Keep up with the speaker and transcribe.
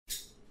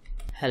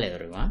Hello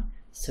everyone.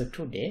 So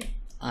today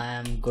I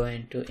am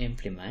going to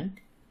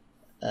implement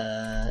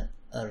a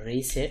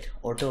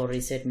auto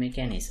reset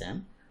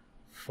mechanism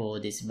for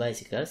this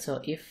bicycle. So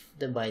if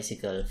the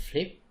bicycle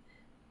flip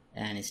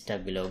and is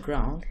stuck below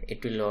ground,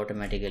 it will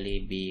automatically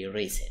be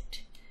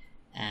reset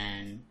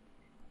and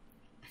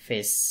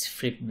face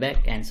flip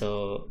back, and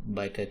so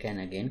biker can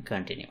again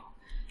continue.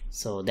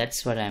 So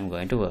that's what I am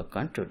going to work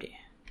on today.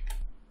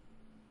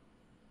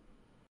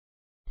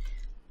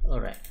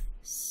 Alright,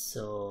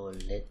 so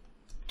let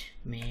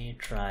me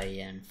try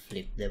and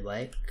flip the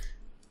bike.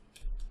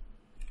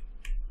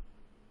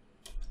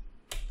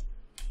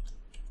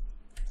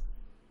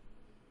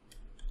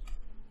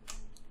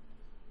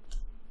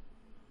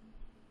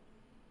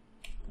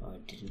 Oh,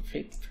 it didn't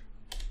flip.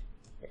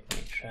 Let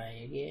me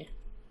try again.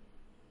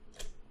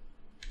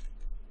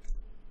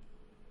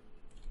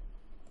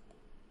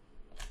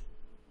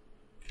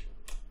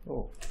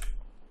 Oh.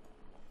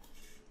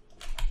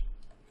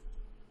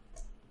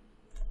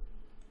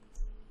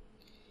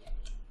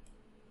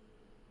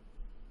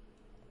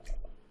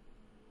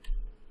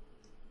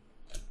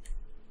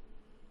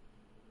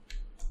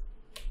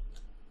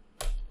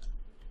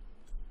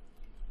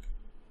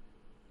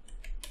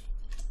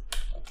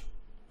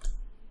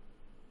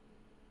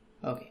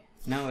 Okay,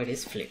 now it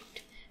is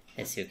flipped.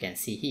 As you can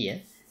see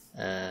here,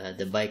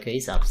 the biker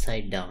is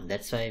upside down.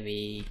 That's why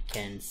we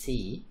can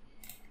see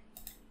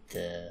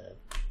the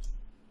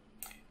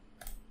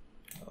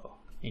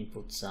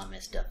inputs are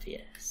messed up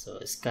here.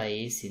 So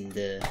sky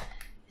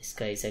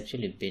is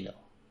actually below.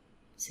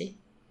 See?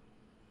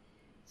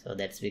 So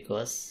that's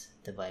because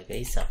the biker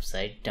is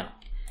upside down.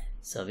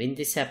 So when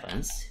this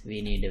happens,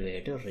 we need a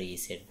way to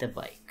reset the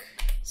bike.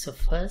 So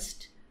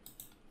first,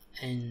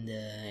 in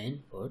the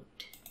input,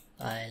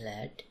 I'll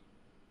add,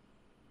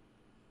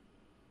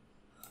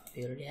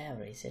 we already have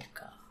reset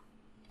car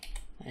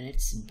and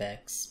it's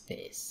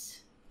backspace.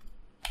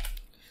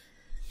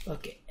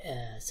 Okay,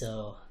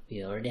 so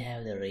we already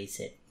have the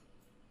reset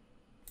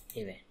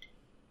event.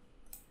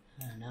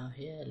 Now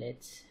here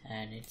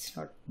and it's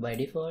not by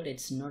default,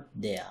 it's not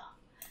there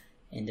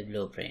in the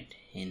blueprint,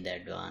 in the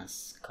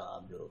advanced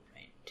car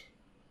blueprint.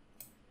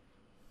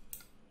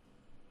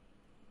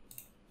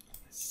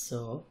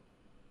 So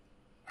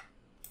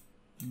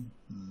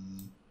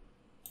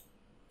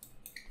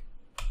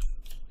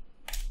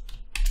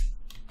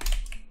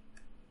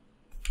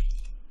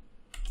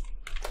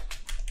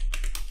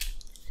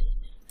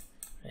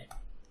right,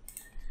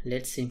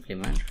 let's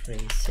implement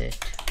reset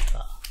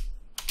car.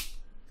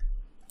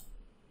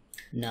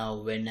 Now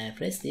when I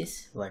press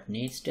this, what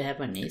needs to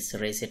happen is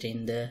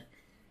resetting the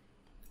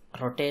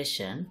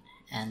rotation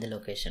and the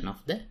location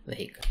of the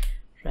vehicle.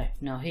 Right,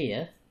 now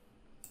here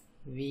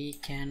we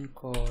can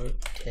call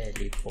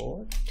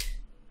teleport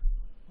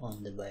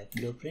on the bike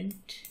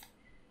blueprint.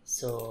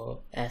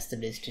 So as the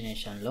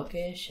destination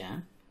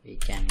location, we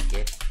can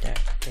get that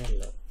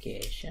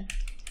location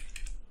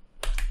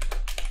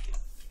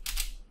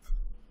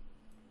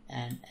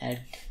and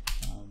add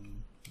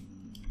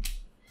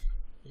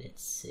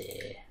let's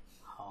say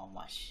how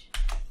much,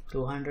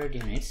 200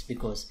 units,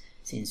 because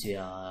since we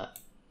are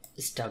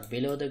stuck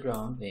below the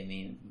ground,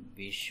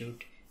 we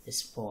should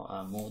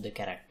move the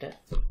character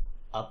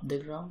up the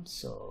ground,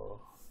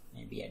 so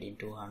maybe adding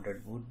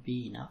 200 would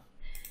be enough.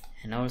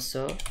 And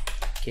also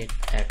get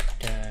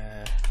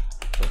actor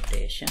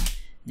rotation.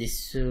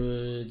 This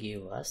will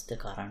give us the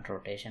current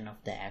rotation of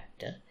the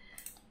actor,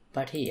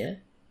 but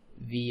here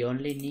we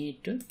only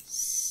need to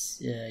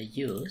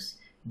use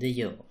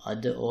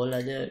the all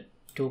other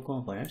two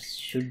components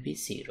should be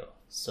 0,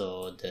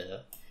 so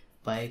the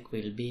bike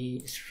will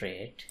be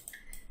straight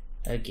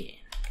again.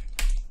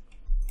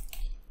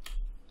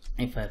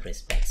 If I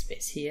press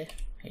backspace here,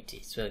 it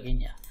is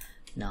working. Yeah,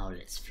 now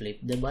let's flip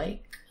the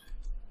bike.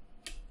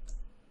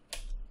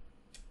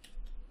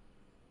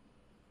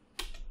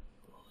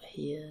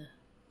 Here,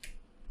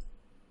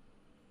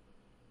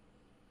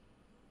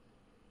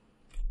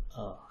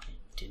 oh,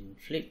 it didn't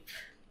flip.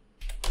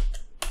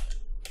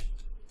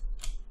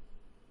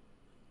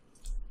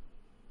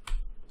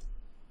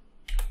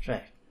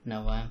 Right,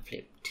 now I'm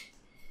flipped,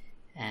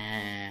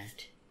 and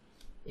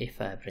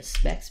if I press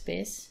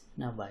backspace,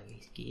 now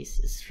bike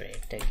is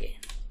straight again.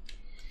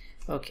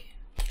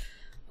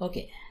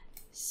 Okay,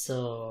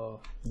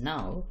 so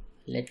now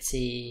let's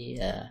see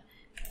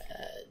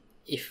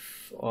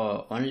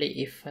only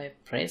if I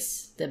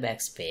press the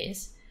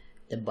backspace,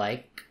 the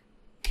bike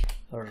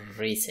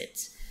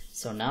resets.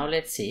 So now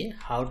let's see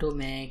how to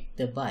make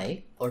the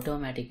bike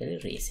automatically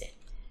reset.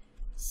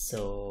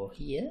 So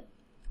here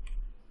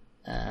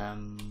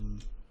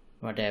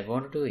what I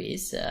want to do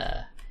is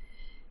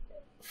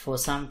for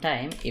some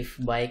time, if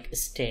bike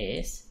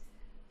stays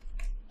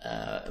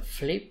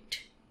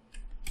flipped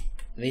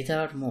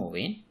without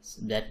moving,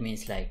 so that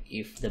means like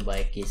if the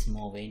bike is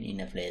moving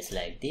in a place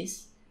like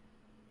this,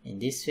 in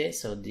this way,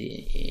 so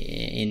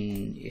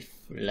if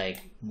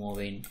like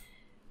moving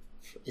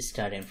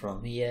starting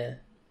from here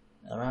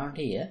around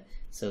here,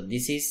 so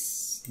this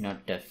is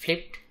not a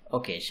flipped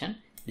occasion,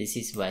 this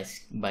is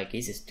bike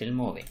is still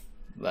moving.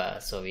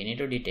 So we need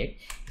to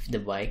detect if the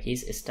bike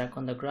is stuck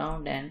on the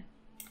ground and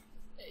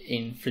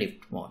in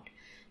flipped mode.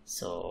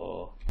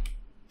 So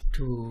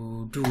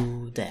to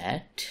do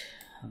that,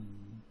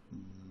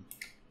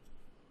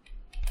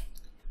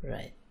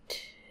 right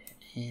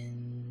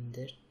in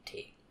the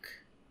tick,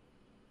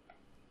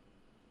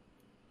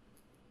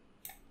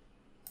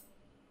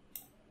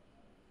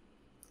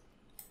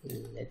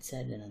 let's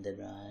add another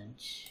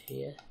branch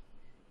here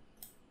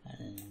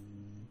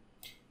and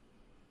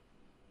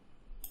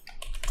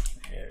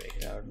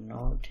reload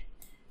node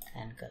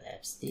and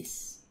collapse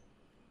this.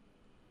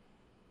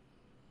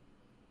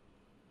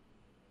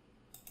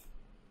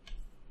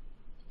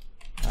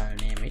 I'll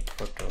name it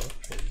photo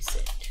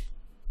reset.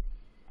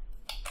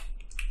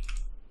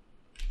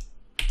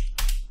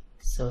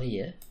 So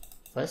here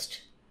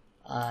first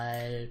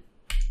I'll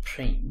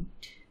print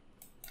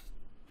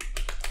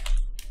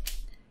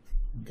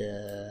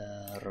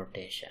the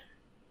rotation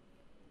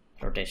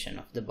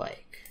of the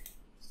bike.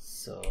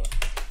 So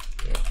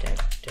get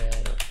actor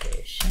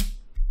rotation,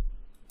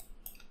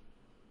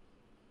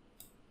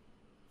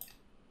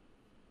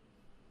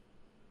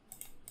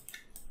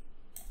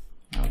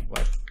 now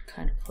what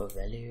kind of a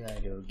value I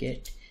will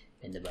get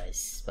when the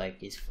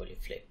bike is fully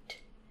flipped.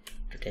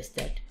 To test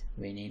that,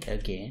 we need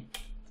again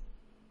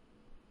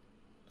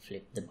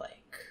flip the bike.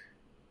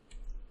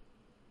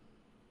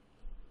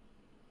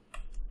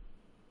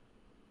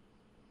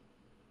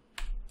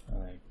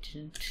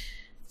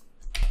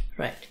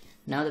 Right,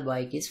 now the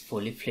bike is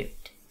fully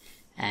flipped,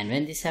 and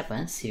when this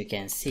happens you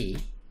can see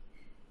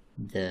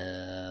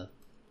the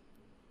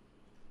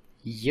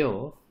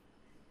yaw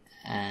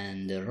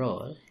and the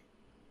roll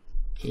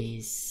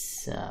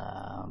is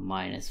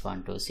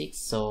 -126,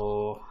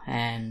 so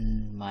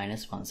and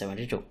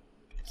 -172.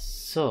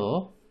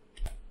 So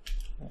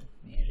let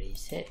me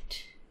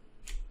reset.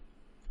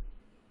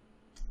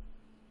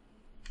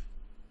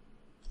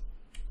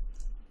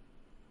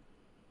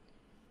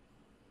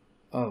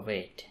 Oh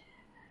wait,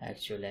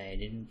 actually I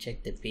didn't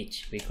check the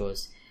pitch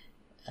because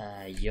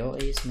yaw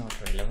is not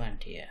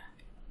relevant here.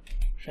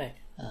 Right,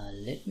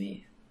 let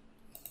me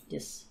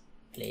just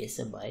place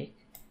a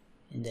bike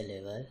in the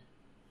level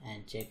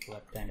and check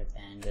what kind of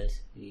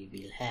angles we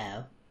will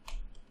have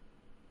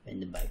when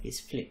the bike is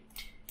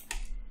flipped.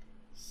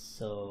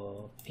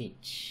 So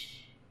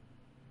pitch,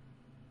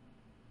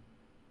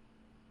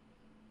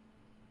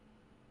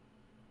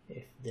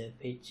 if the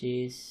pitch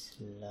is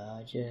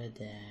larger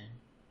than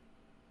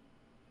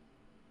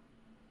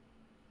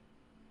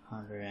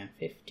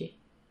 150,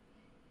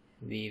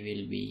 we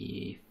will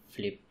be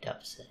flipped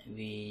upside,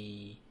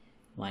 we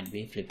might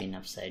be flipping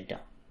upside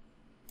down.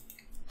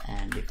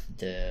 And if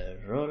the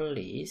roll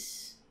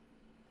is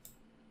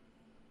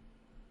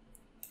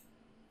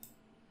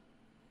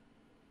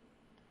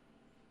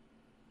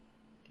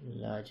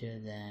larger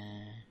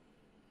than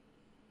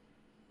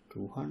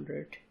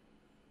 200,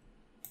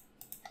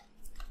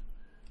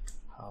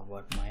 how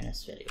about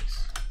minus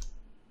values?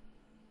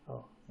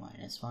 Oh,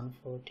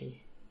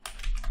 -140,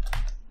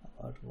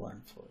 about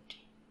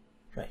 140.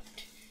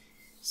 Right,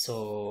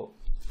 so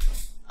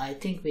I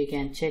think we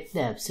can check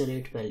the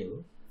absolute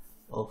value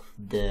of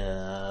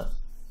the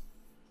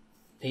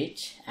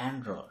pitch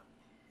and roll.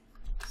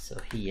 So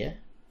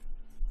here,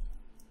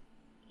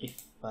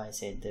 if I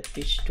set the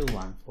pitch to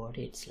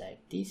 140, it's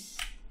like this,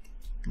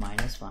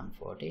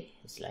 -140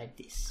 is like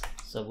this.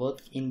 So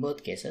in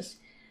both cases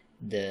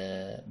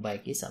the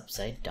bike is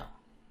upside down.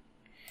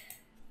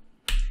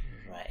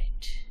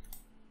 Right,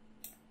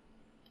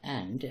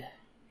 and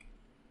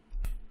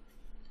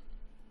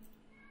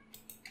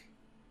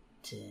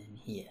then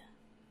here,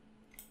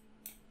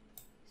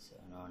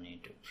 so no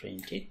need to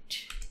print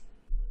it,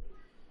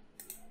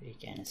 we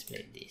can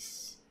split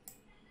this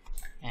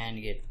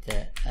and get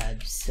the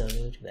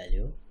absolute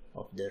value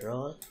of the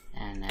roll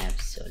and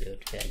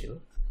absolute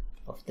value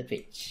of the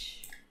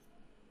pitch.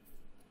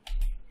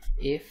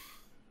 If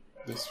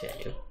this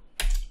value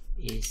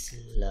is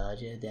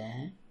larger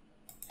than,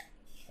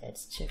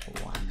 let's check,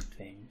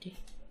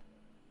 120,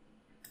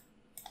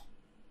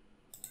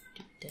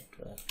 did that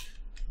work?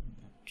 I'm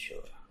not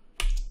sure.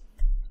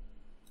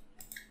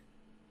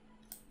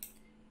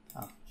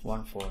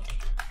 140.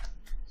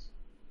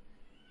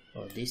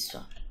 Oh, this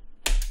one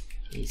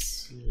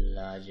is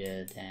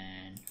larger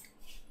than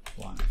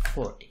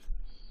 140,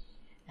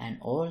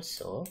 and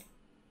also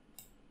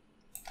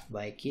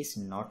bike is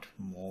not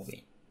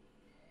moving,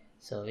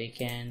 so we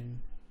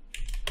can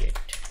get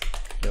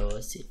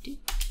velocity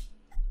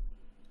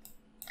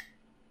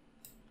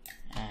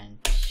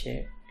and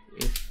check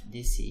if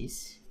this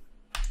is,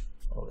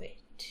 oh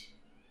wait,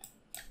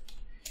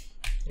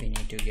 we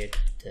need to get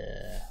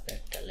the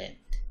vector length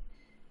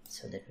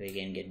so that we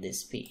can get the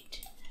speed,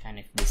 and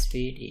if the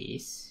speed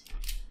is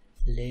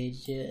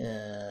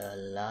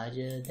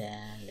larger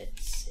than,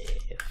 let's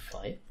say,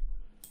 5,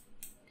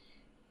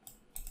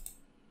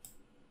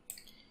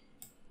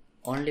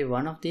 only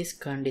one of these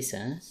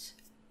conditions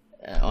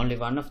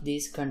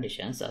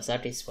are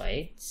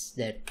satisfied,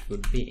 that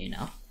would be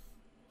enough.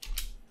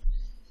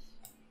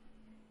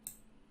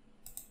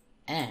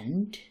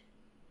 And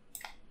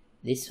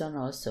this one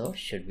also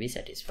should be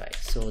satisfied.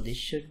 So this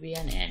should be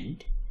an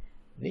AND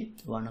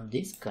with one of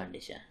these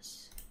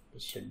conditions.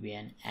 This should be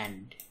an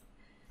AND.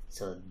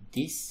 So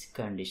this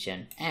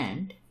condition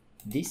and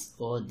this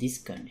or this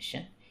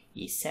condition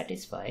is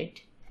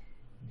satisfied.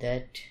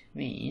 That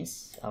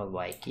means our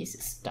bike is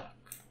stuck.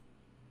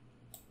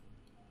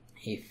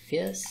 If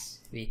yes,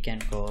 we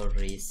can call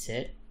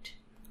reset.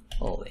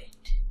 Oh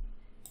wait,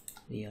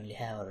 we only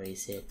have a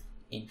reset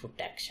input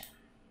action.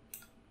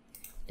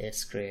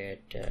 Let's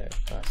create a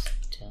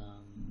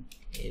custom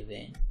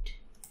event.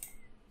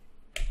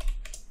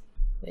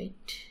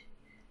 Wait,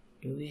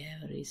 do we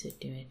have a reset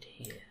event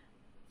here?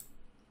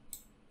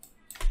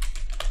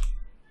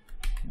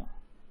 No.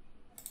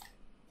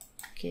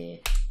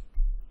 Okay.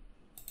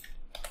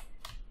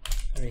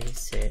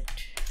 Reset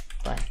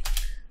bike.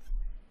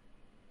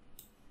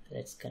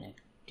 Let's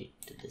connect it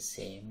to the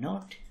same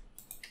node.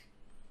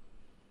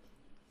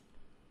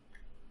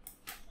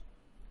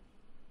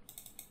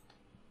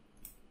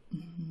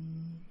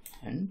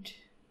 And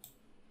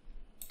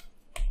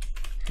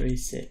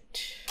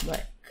reset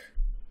bike.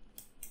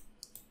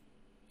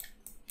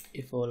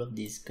 If all of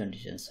these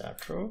conditions are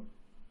true,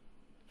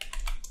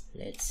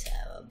 let's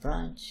have a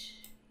branch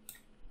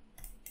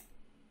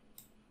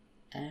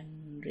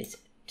and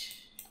reset.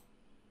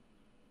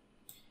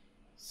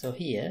 So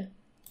here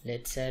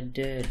let's add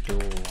the do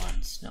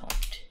once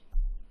node,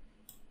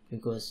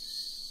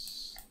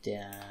 because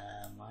there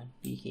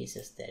might be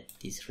cases that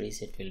this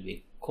reset will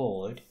be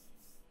called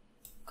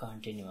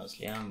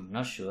continuously. I'm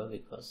not sure,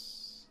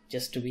 because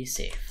just to be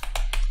safe.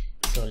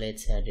 So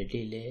let's add a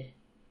delay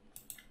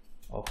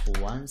of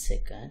 1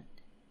 second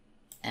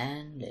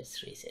and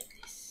let's reset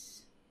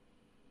this.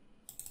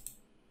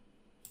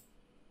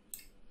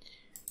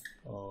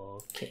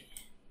 Okay.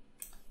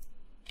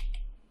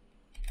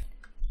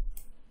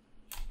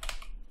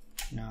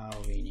 Now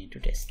we need to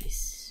test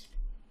this.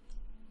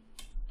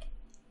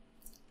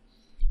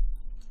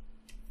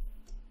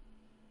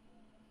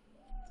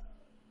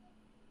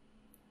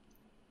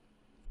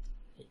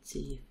 Let's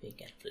see if we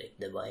can flip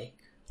the bike.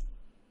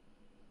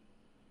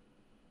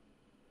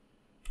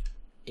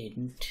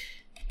 Didn't.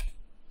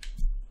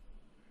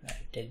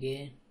 Right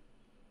again.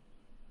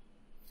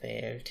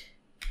 Failed.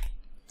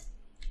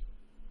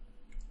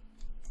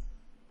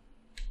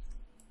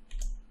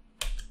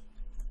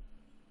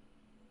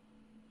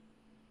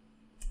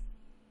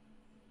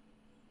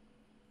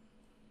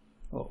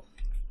 Oh,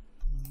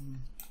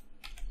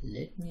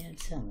 let me add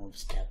some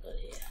obstacle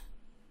here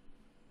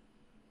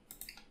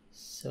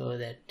so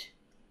that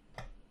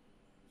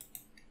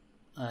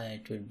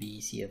it would be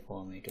easier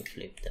for me to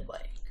flip the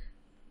bike.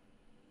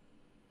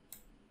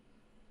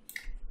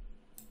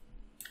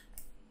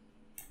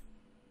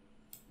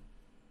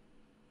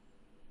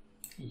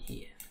 In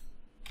here.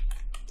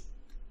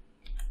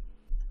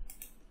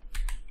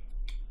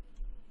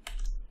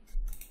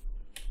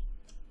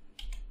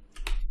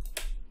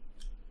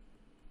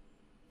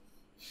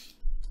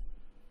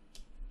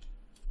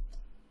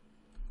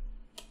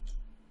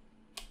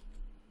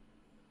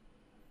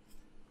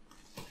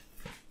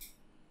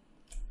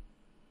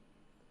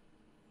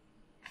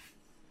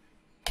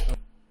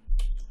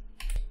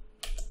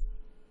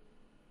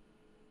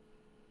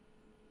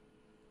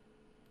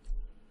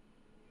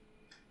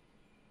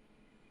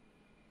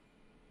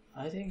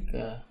 I think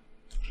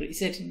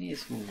resetting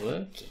is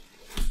working.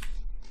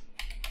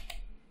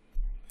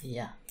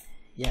 Yeah.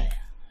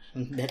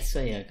 That's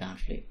why I can't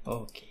flip.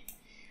 Okay.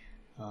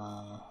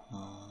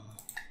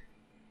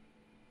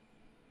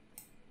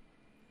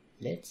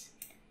 Let's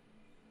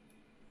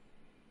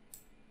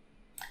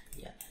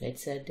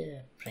add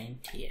a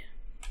print here.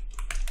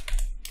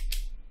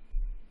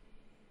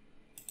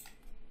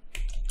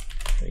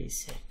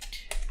 Reset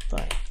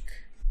bike.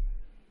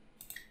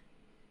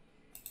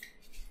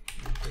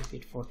 Keep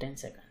it for 10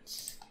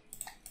 seconds.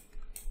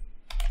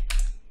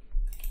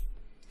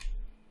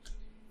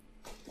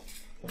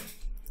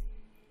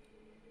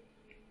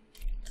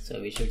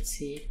 So we should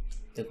see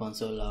the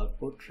console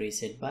output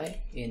reset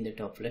by in the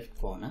top left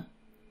corner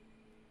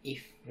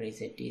if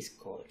reset is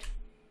called.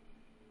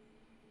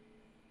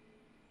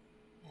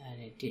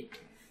 And it did.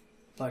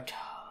 But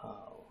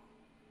how?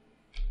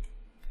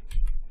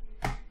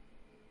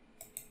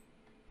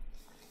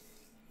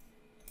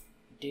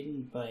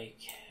 Didn't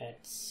bike had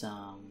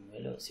some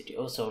velocity?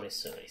 Oh, sorry.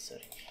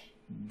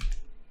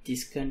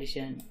 This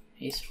condition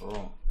is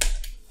wrong.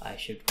 I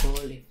should call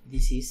if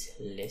this is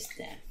less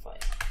than 5.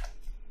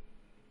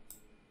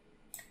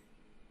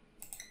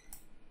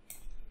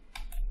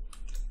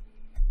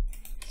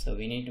 So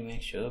we need to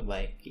make sure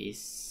bike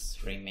is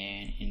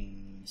remain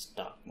in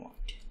start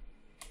mode.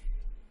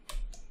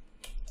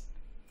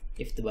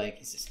 If the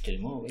bike is still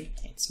moving,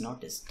 it's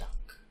not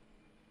stuck.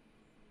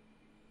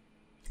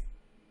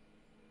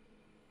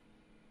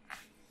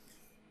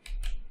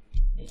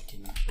 It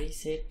didn't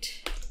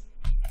reset.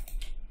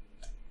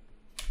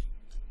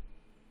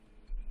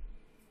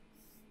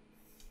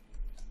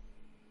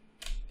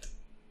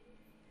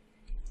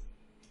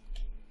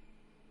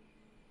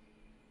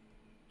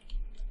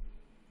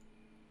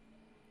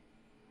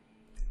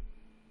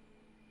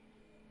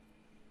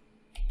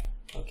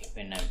 Okay,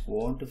 when I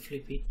want to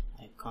flip it,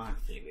 I can't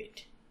flip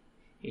it.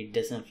 It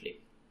doesn't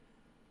flip.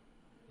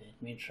 Let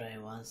me try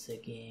once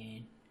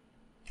again.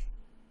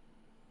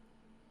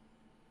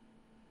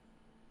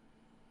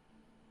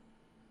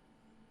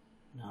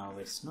 Now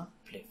it's not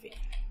flipping.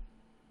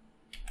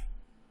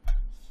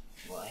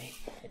 Why?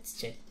 Let's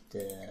check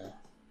the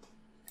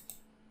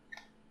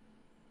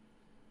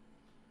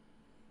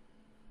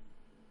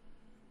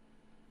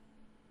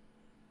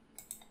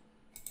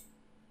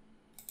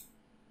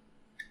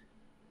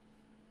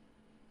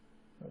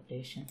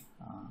rotation.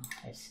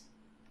 It's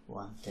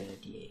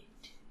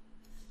 138.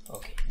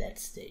 Okay,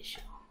 that's the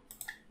issue.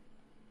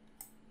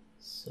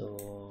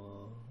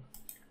 So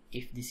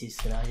if this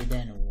is larger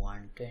than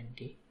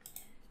 120,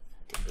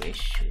 I think we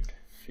should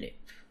flip.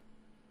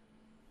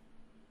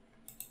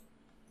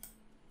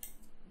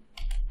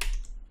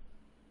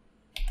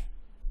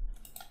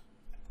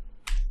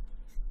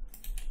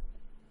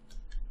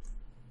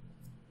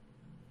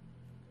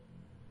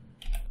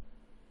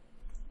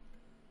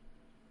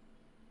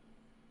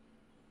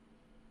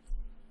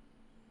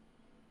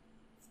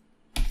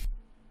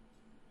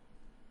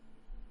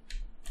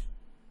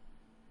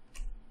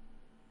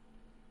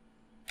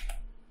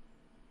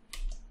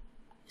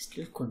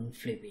 Still couldn't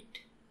flip it.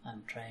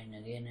 I'm trying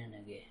again and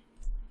again.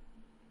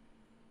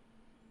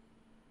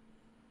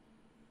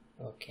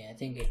 Okay, I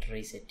think it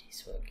reset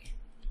is working.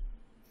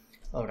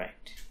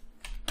 Alright.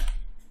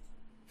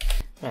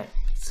 Right.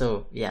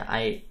 So yeah,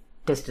 I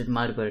tested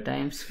multiple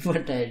times,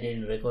 but I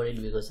didn't record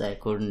it because I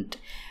couldn't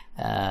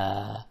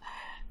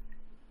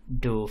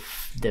do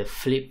the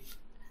flip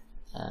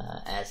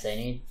as I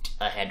need.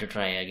 I had to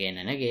try again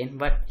and again,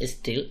 but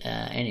still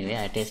anyway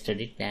I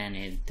tested it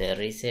and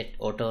the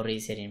auto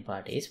resetting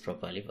part is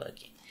properly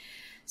working.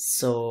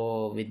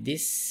 So with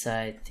this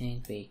I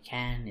think we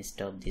can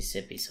stop this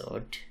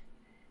episode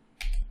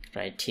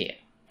right here.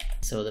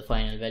 So the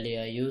final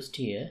value I used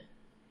here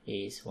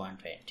is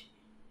 120,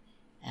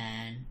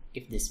 and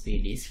if the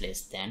speed is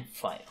less than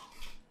 5.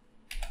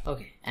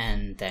 Okay,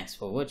 and thanks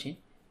for watching.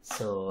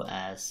 So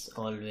as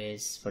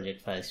always,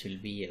 project files will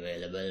be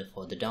available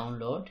for the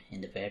download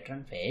in the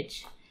Patreon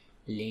page.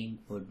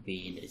 Link would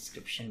be in the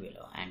description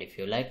below, and if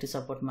you like to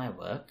support my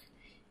work,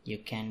 you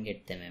can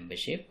get the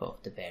membership of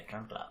the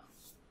Patreon club.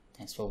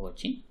 Thanks for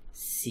watching.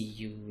 See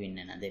you in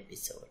another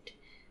episode.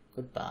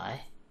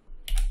 Goodbye.